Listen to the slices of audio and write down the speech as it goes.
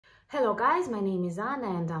Hello guys, my name is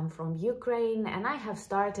Anna and I'm from Ukraine, and I have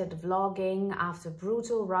started vlogging after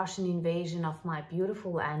brutal Russian invasion of my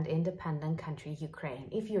beautiful and independent country Ukraine.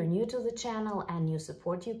 If you're new to the channel and you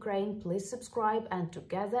support Ukraine, please subscribe and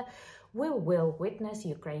together we will witness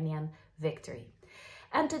Ukrainian victory.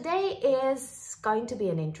 And today is going to be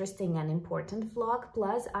an interesting and important vlog,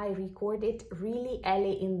 plus I record it really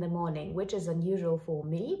early in the morning, which is unusual for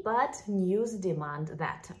me, but news demand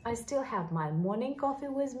that. I still have my morning coffee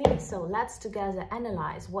with me, so let's together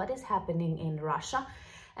analyze what is happening in Russia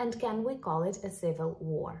and can we call it a civil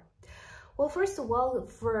war. Well, first of all,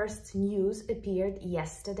 first news appeared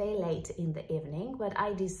yesterday late in the evening, but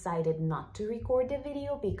I decided not to record the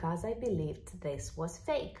video because I believed this was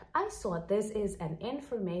fake. I thought this is an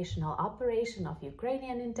informational operation of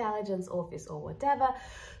Ukrainian intelligence office or whatever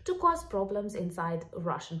to cause problems inside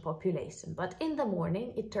Russian population. But in the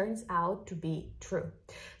morning, it turns out to be true.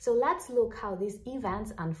 So let's look how these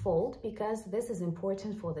events unfold, because this is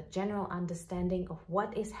important for the general understanding of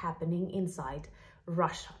what is happening inside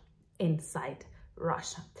Russia.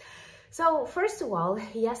 So first of all,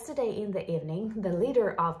 yesterday in the evening, the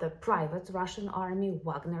leader of the private Russian army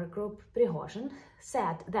Wagner group, PRIGOZHIN,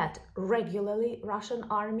 said that regularly Russian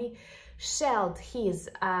army shelled his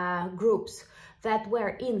groups that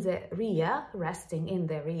were in the rear, resting in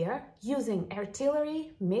the rear, using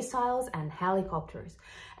artillery, missiles and helicopters,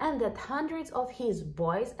 and that hundreds of his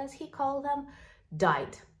boys, as he called them,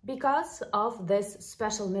 died because of this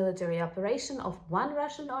special military operation of one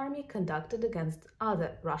Russian army conducted against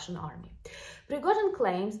other Russian army. Prigozhin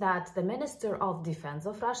claims that the Minister of Defense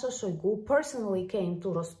of Russia, Shoigu, personally came to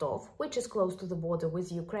Rostov, which is close to the border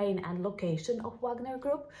with Ukraine and location of Wagner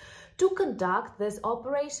Group, to conduct this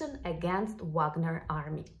operation against Wagner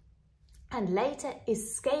army, and later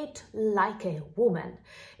escaped like a woman.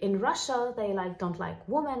 In Russia, they don't like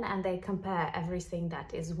women, and they compare everything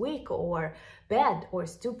that is weak or bad or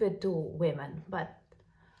stupid to women. But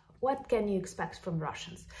what can you expect from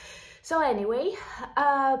Russians? So anyway,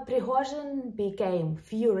 Prigozhin became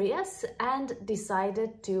furious and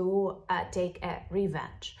decided to take a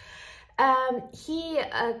revenge. He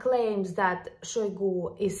claims that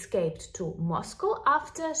Shoigu escaped to Moscow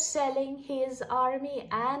after shelling his army,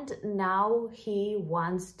 and now he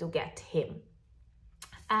wants to get him.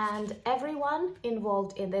 And everyone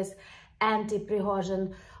involved in this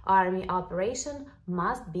anti-Prigozhin army operation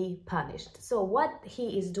must be punished. So what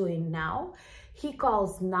he is doing now, he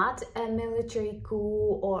calls not a military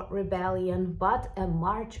coup or rebellion, but a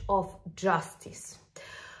march of justice.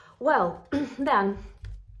 Well, then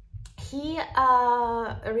he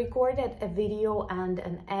recorded a video and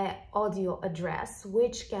an audio address,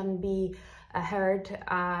 which can be heard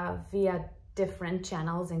via different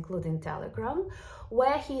channels, including Telegram,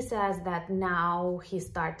 where he says that now he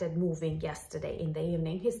started moving yesterday in the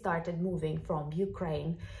evening. He started moving from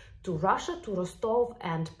Ukraine to Russia, to Rostov,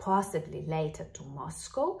 and possibly later to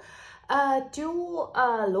Moscow, to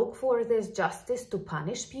look for this justice, to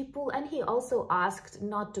punish people. And he also asked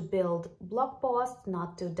not to build block posts,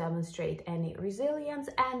 not to demonstrate any resilience,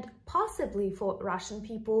 and possibly for Russian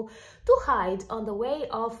people to hide on the way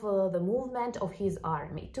of the movement of his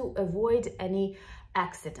army, to avoid any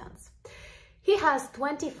accidents. He has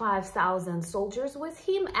 25,000 soldiers with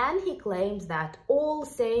him, and he claims that all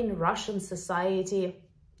sane Russian society,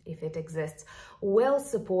 if it exists, will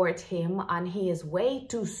support him on his way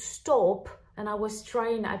to stop, and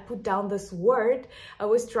I put down this word, I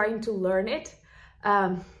was trying to learn it,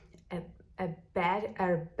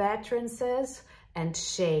 patronses and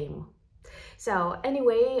shame. So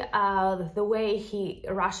anyway, the way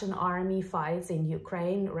Russian army fights in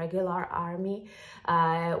Ukraine, regular army,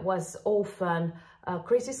 was often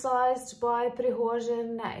criticized by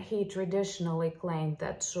Prigozhin. He traditionally claimed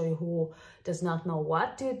that Shoigu does not know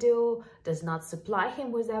what to do, does not supply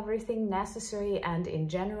him with everything necessary, and in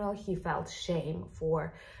general he felt shame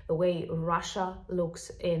for the way Russia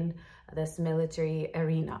looks in this military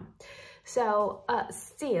arena. So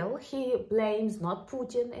still he blames not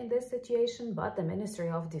Putin in this situation, but the Ministry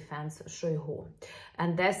of Defense, Shoigu,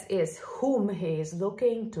 and this is whom he is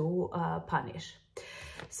looking to punish.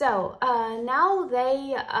 So now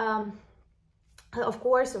they, of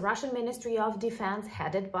course, the Russian Ministry of Defense,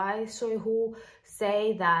 headed by Shoigu,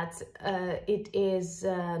 say that it is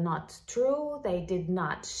not true. They did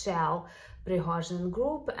not shell Prigozhin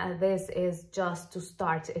group. This is just to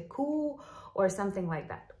start a coup or something like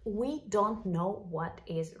that. We don't know what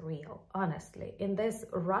is real, honestly. In this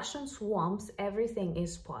Russian swamps, everything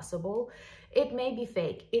is possible. It may be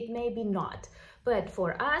fake, it may be not, but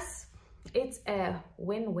for us, it's a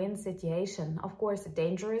win-win situation. Of course, a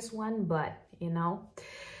dangerous one, but you know.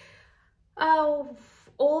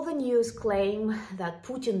 All the news claim that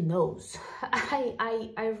Putin knows.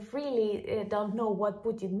 I really don't know what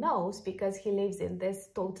Putin knows, because he lives in this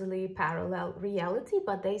totally parallel reality,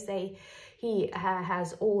 but they say he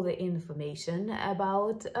has all the information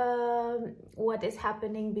about what is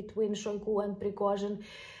happening between Shoigu and Prigozhin,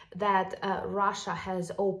 that Russia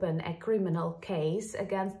has opened a criminal case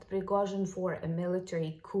against Prigozhin for a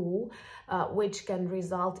military coup, which can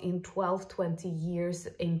result in 12-20 years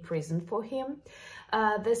in prison for him.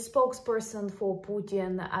 The spokesperson for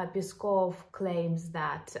Putin, Peskov, claims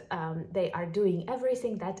that they are doing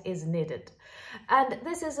everything that is needed. And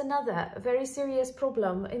this is another very serious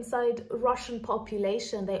problem inside Russian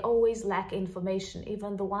population. They always lack information,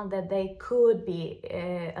 even the one that they could be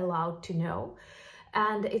allowed to know.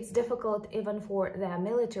 And it's difficult even for their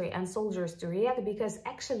military and soldiers to react, because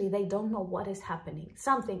actually they don't know what is happening.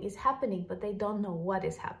 Something is happening, but they don't know what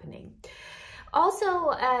is happening.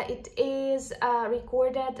 Also, it is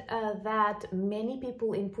recorded that many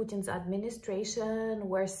people in Putin's administration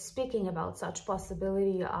were speaking about such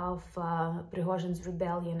possibility of Prigozhin's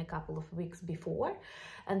rebellion a couple of weeks before,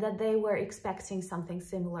 and that they were expecting something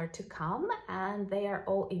similar to come, and they are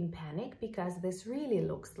all in panic because this really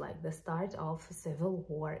looks like the start of a civil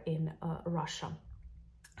war in Russia.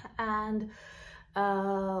 And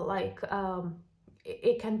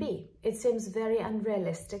it can be. It seems very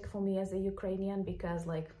unrealistic for me as a Ukrainian, because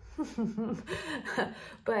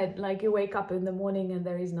but like you wake up in the morning and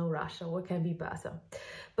there is no Russia. What can be better?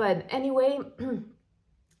 But anyway,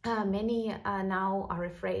 many now are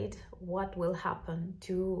afraid what will happen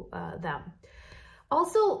to them.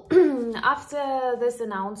 Also, after this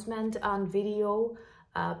announcement on video,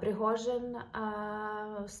 Prigozhin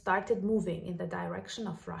started moving in the direction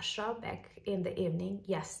of Russia back in the evening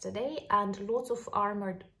yesterday, and lots of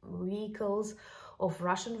armored vehicles of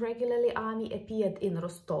Russian regular army appeared in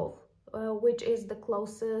Rostov, which is the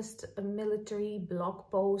closest military block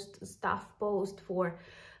post, staff post for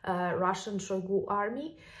Russian Shoigu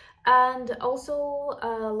army. And also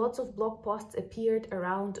lots of block posts appeared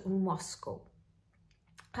around Moscow.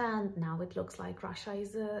 And now it looks like Russia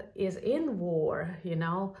is in war, you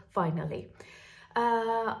know, finally.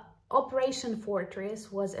 Operation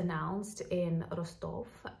Fortress was announced in Rostov,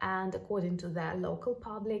 and according to the local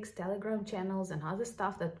publics, Telegram channels and other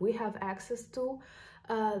stuff that we have access to,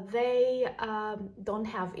 they don't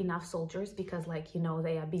have enough soldiers because, like, you know,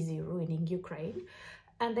 they are busy ruining Ukraine.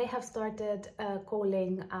 And they have started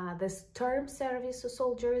calling this term service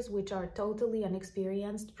soldiers, which are totally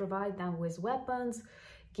inexperienced, provide them with weapons,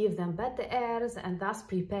 give them better airs, and thus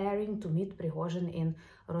preparing to meet Prigozhin in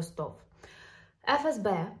Rostov.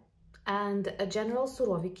 FSB and General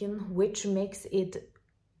Surovikin, which makes it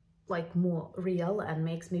like more real and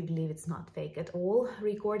makes me believe it's not fake at all,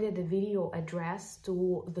 recorded a video address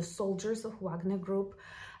to the soldiers of Wagner group,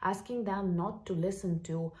 asking them not to listen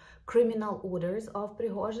to criminal orders of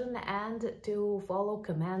Prigozhin and to follow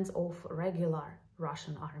commands of regular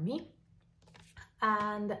Russian army.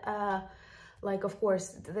 And like, of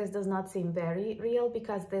course, this does not seem very real,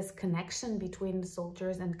 because this connection between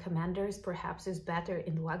soldiers and commanders perhaps is better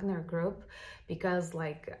in Wagner group, because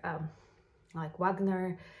like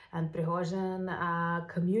Wagner and Prigozhin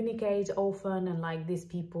communicate often, and like these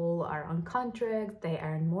people are on contract, they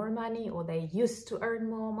earn more money, or they used to earn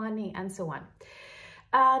more money, and so on.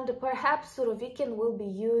 And perhaps Surovikin will be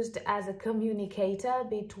used as a communicator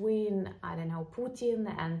between, I don't know,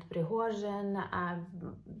 Putin and Prigozhin,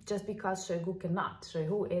 just because Shoigu cannot.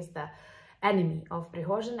 Shoigu is the enemy of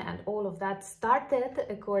Prigozhin, and all of that started,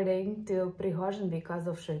 according to Prigozhin, because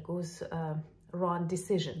of Shoigu's wrong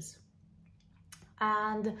decisions.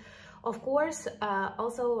 And of course,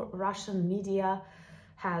 also Russian media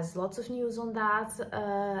has lots of news on that,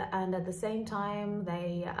 and at the same time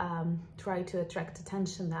they try to attract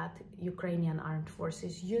attention that Ukrainian armed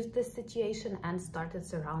forces used this situation and started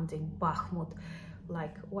surrounding Bakhmut.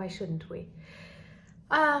 Like, why shouldn't we?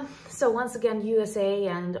 So once again, USA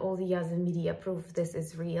and all the other media prove this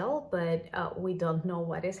is real, but we don't know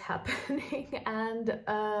what is happening. And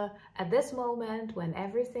at this moment, when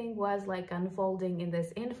everything was like unfolding in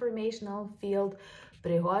this informational field,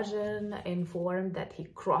 Prigozhin informed that he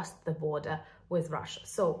crossed the border with Russia.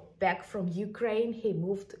 So back from Ukraine, he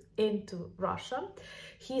moved into Russia.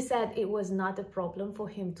 He said it was not a problem for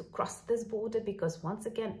him to cross this border, because once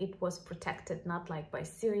again, it was protected not like by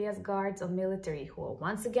serious guards or military who are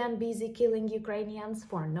once again busy killing Ukrainians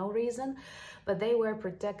for no reason, but they were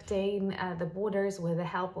protecting the borders with the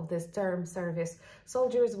help of this term service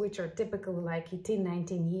soldiers, which are typically like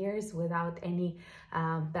 18-19 years without any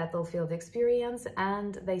battlefield experience,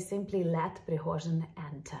 and they simply let Prigozhin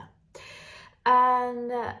enter.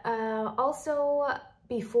 And also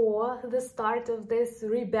before the start of this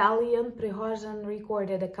rebellion, Prigozhin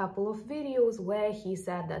recorded a couple of videos where he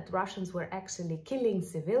said that Russians were actually killing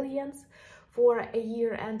civilians for a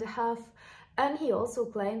year and a half. And he also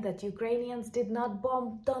claimed that Ukrainians did not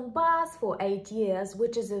bomb Donbass for 8 years,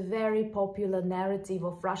 which is a very popular narrative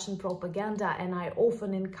of Russian propaganda. And I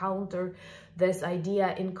often encounter this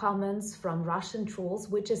idea in comments from Russian trolls,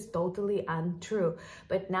 which is totally untrue.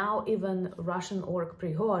 But now even Russian org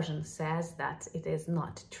Prigozhin says that it is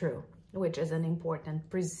not true, which is an important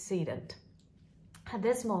precedent. At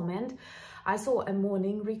this moment, I saw a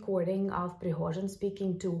morning recording of Prigozhin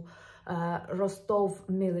speaking to Rostov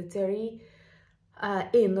military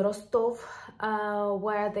in Rostov,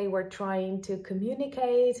 where they were trying to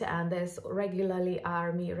communicate, and this regularly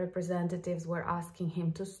army representatives were asking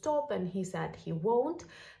him to stop, and he said he won't.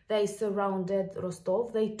 They surrounded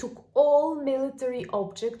Rostov. They took all military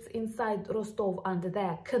objects inside Rostov under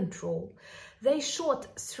their control. They shot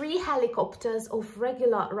 3 helicopters of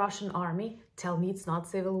regular Russian army. Tell me it's not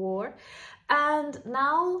civil war. And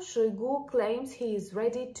now Shoigu claims he is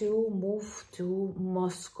ready to move to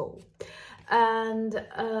Moscow. And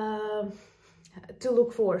to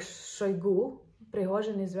look for Shoigu,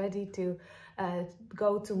 Prigozhin is ready to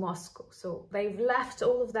go to Moscow. So they've left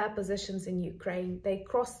all of their positions in Ukraine. They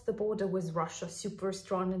crossed the border with Russia, super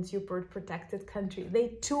strong and super protected country. They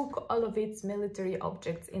took all of its military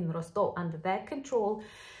objects in Rostov under their control.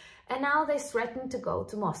 And now they threaten to go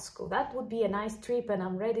to Moscow. That would be a nice trip, and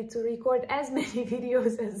I'm ready to record as many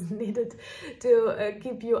videos as needed to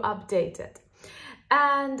keep you updated.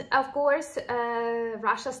 And of course,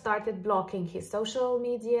 Russia started blocking his social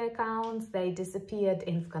media accounts. They disappeared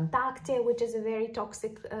in Vkontakte, which is a very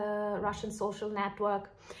toxic Russian social network.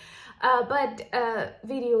 But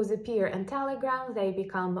videos appear in Telegram, they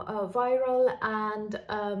become viral, and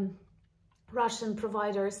Russian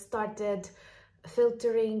providers started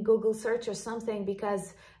filtering Google search or something,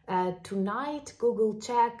 because tonight Google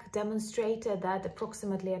check demonstrated that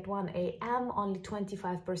approximately at 1 a.m. only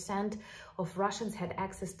 25% of Russians had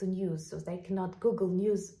access to news. So they cannot Google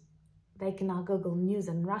news. They cannot Google news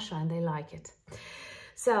in Russia, and they like it.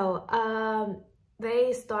 So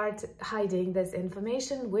they start hiding this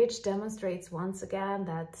information, which demonstrates once again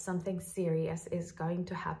that something serious is going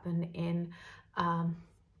to happen in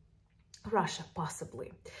Russia,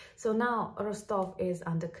 possibly. So now Rostov is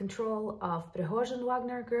under control of Prigozhin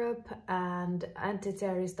Wagner group, and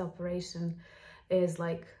anti-terrorist operation is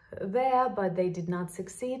like there, but they did not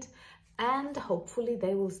succeed, and hopefully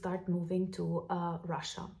they will start moving to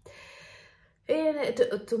Russia.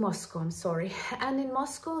 To Moscow, I'm sorry. And in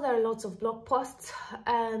Moscow there are lots of blog posts,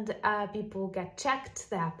 and people get checked,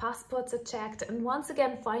 their passports are checked, and once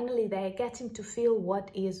again finally they're getting to feel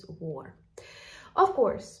what is war. Of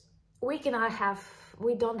course, we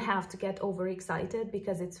don't have to get overexcited,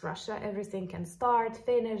 because it's Russia. Everything can start,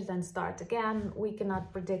 finish, then start again. We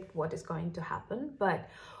cannot predict what is going to happen, but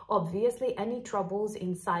obviously any troubles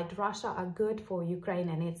inside Russia are good for Ukraine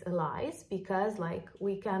and its allies, because like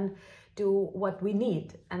we can do what we need,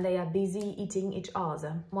 and they are busy eating each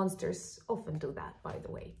other. Monsters often do that, by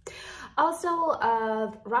the way. Also,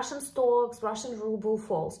 Russian stocks, Russian ruble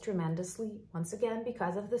falls tremendously, once again,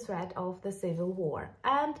 because of the threat of the civil war.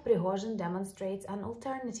 And Prigozhin demonstrates an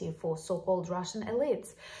alternative for so-called Russian elites,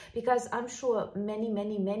 because I'm sure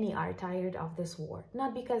many are tired of this war.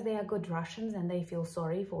 Not because they are good Russians and they feel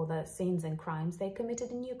sorry for the sins and crimes they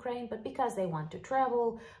committed in Ukraine, but because they want to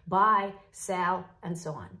travel, buy, sell, and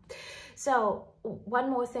so on. So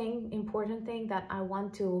one more thing, important thing that I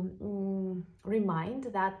want to remind,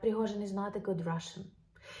 that Prigozhin is not a good Russian.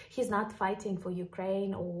 He's not fighting for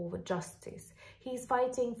Ukraine or justice. He's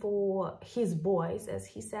fighting for his boys, as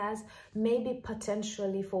he says, maybe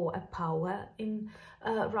potentially for a power in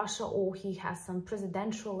Russia, or he has some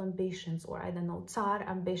presidential ambitions, or I don't know, Tsar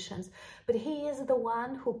ambitions. But he is the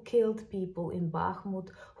one who killed people in Bakhmut,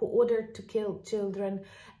 who ordered to kill children,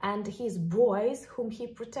 and his boys, whom he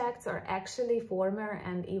protects, are actually former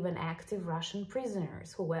and even active Russian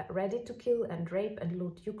prisoners who were ready to kill and rape and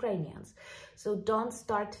loot Ukrainians. So don't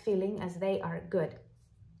start feeling as they are good.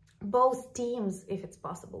 Both teams, if it's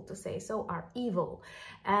possible to say so, are evil,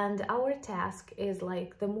 and our task is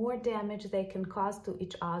like the more damage they can cause to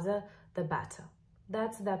each other, the better.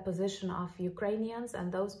 That's the position of Ukrainians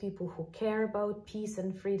and those people who care about peace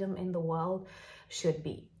and freedom in the world should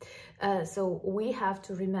be. So we have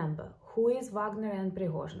to remember who is Wagner and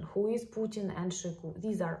Prigozhin, who is Putin and Shoigu.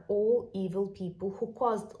 These are all evil people who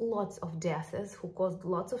caused lots of deaths, who caused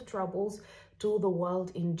lots of troubles to the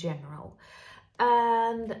world in general.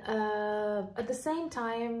 And at the same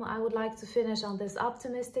time, I would like to finish on this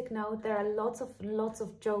optimistic note. There are lots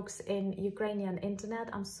of jokes in Ukrainian internet.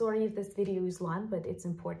 I'm sorry if this video is long, but it's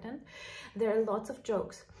important. There are lots of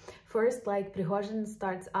jokes. First, like Prigozhin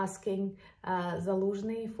starts asking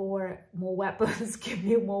Zaluzhny for more weapons, give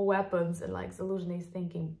me more weapons, and like Zaluzhny is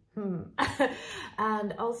thinking, And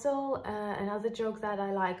also another joke that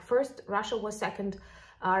I like. First, Russia was second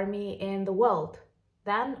army in the world.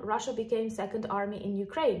 Then Russia became second army in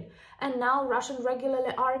Ukraine. And now Russian regular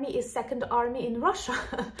army is second army in Russia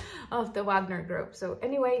of the Wagner group. So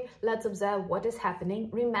anyway, let's observe what is happening.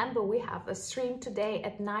 Remember, we have a stream today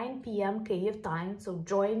at 9 p.m. Kyiv time. So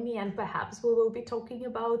join me and perhaps we will be talking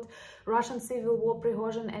about Russian civil war,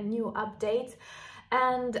 Prigozhin, and new updates.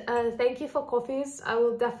 And thank you for coffees. I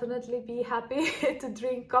will definitely be happy to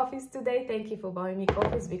drink coffees today. Thank you for buying me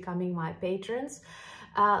coffees, becoming my patrons.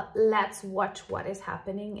 Let's watch what is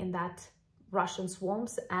happening in that Russian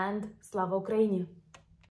swamps, and Slava Ukraini.